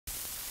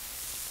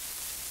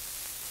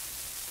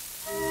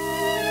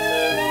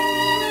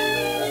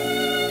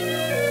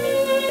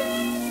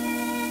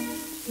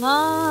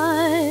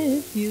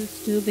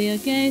to be a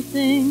gay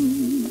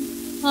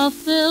thing, a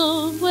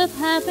filled with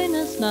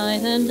happiness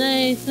night and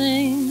day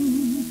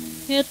thing.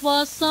 It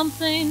was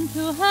something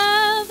to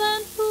have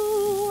and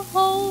to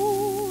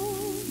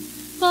hold,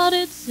 but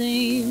it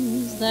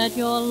seems that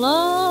your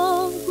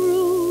love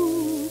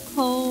grew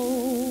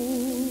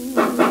cold.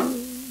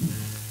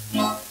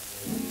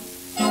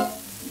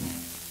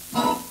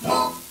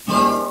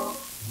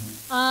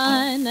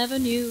 I never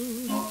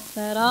knew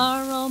that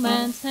our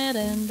romance had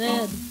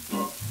ended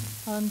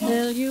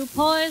until you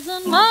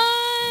poisoned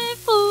my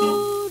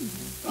food,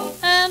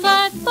 and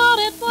I thought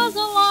it was a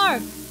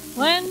lark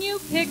when you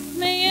kicked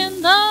me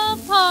in the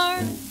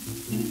park,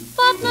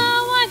 but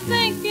now I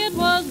think it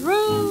was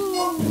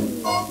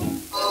rude.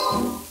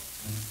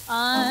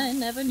 I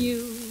never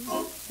knew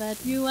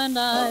that you and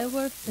I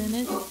were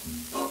finished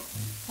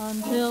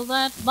until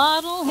that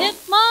bottle hit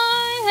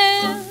my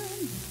hand,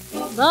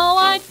 though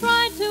I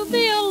tried to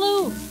be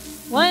aloof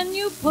when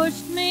you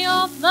pushed me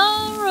off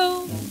the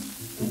roof.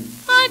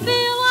 I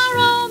feel our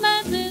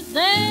romance is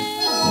dead.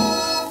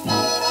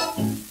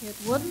 It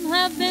wouldn't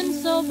have been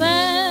so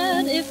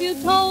bad if you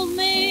told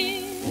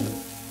me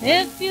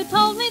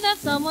that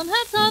someone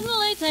had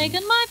suddenly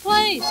taken my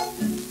place.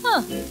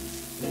 Huh.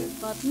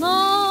 But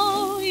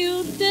no,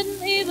 you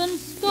didn't even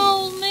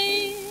scold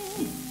me.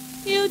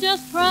 You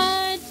just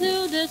tried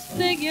to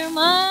disfigure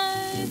my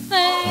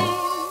face.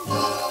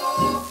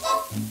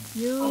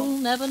 You'll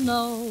never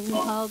know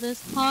how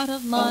this heart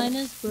of mine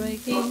is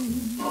breaking.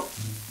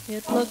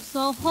 It looks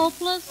so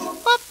hopeless,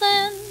 but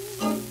then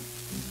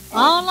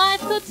our life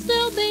could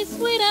still be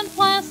sweet and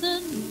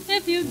placid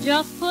if you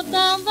just put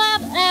down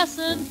that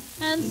acid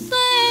and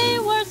say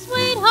we're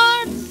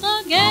sweethearts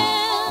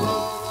again.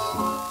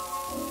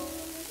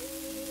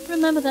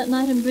 Remember that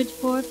night in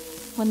Bridgeport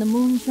when the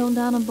moon shone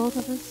down on both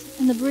of us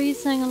and the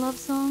breeze sang a love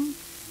song?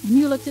 And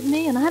you looked at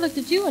me and I looked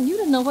at you and you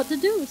didn't know what to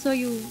do, so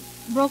you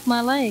broke my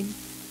leg.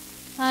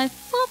 I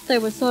thought there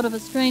was sort of a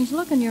strange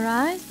look in your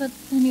eyes, but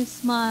then you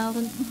smiled,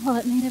 and, well,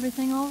 it made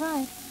everything all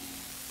right.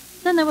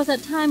 Then there was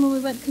that time when we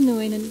went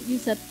canoeing, and you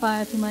set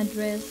fire to my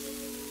dress.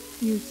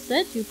 You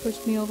said you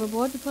pushed me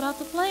overboard to put out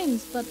the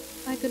flames, but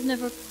I could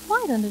never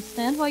quite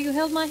understand why you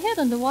held my head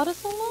under water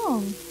so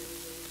long.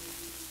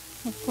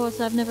 Of course,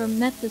 I've never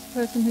met this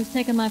person who's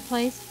taken my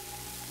place,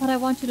 but I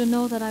want you to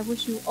know that I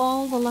wish you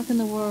all the luck in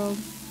the world,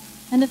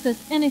 and if there's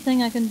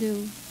anything I can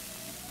do,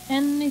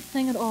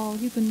 anything at all,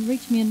 you can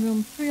reach me in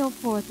room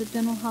 304 at the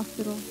General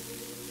Hospital.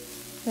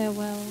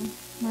 Farewell,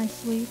 my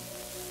sweet.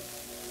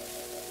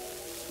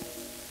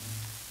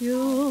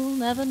 You'll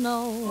never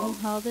know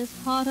how this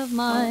heart of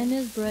mine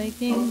is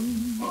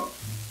breaking.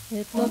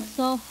 It looks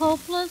so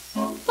hopeless,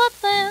 but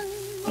then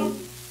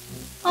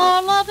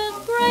our love is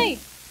great.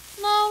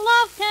 No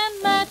love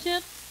can match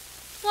it.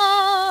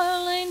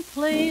 Darling,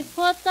 please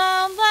put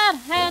down that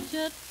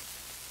hatchet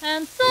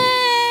and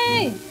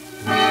say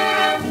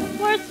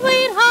we're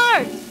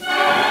sweethearts